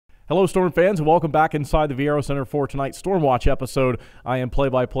Hello, Storm fans, and welcome back inside the Viero Center for tonight's Storm Watch episode. I am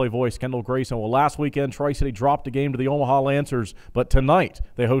play-by-play voice Kendall Grayson. Well, last weekend, Tri-City dropped a game to the Omaha Lancers, but tonight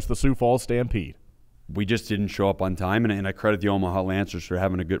they host the Sioux Falls Stampede. We just didn't show up on time, and I credit the Omaha Lancers for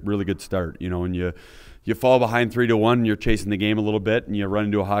having a really good start. You know, and you fall behind 3-1, you're chasing the game a little bit, and you run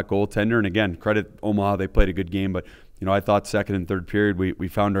into a hot goaltender. And again, credit Omaha, they played a good game, but you know, I thought second and third period we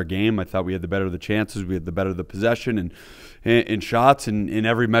found our game. I thought we had the better of the chances, we had the better of the possession and shots and in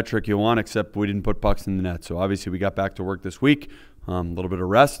every metric you want, except we didn't put pucks in the net. So obviously we got back to work this week. A little bit of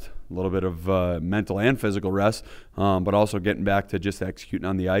rest, a little bit of mental and physical rest, but also getting back to just executing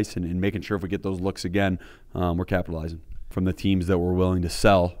on the ice and making sure if we get those looks again, we're capitalizing. From the teams that were willing to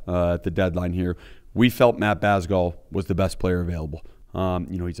sell at the deadline here, we felt Matt Basgall was the best player available. You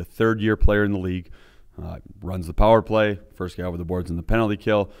know, he's a third-year player in the league. Runs the power play, first guy over the boards in the penalty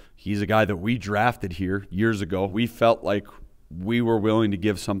kill. He's a guy that we drafted here years ago. We felt like we were willing to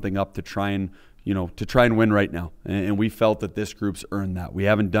give something up to try and win right now. And we felt that this group's earned that. We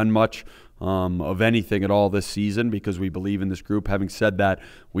haven't done much of anything at all this season because we believe in this group. Having said that,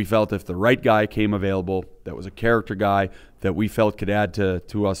 we felt if the right guy came available, that was a character guy that we felt could add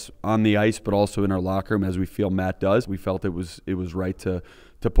to us on the ice, but also in our locker room, as we feel Matt does, we felt it was right to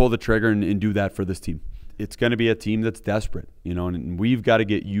pull the trigger and do that for this team. It's going to be a team that's desperate, you know, and we've got to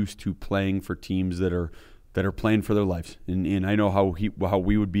get used to playing for teams that are playing for their lives. And I know how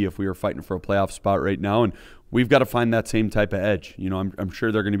we would be if we were fighting for a playoff spot right now, and we've got to find that same type of edge. You know, I'm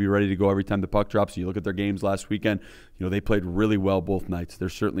sure they're going to be ready to go every time the puck drops. You look at their games last weekend, you know, they played really well both nights. They're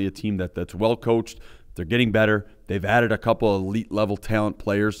certainly a team that's well coached. They're getting better. They've added a couple of elite-level talent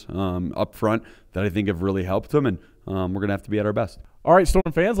players up front that I think have really helped them, and we're going to have to be at our best. All right,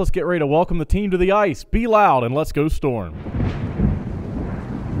 Storm fans, let's get ready to welcome the team to the ice. Be loud, and let's go Storm.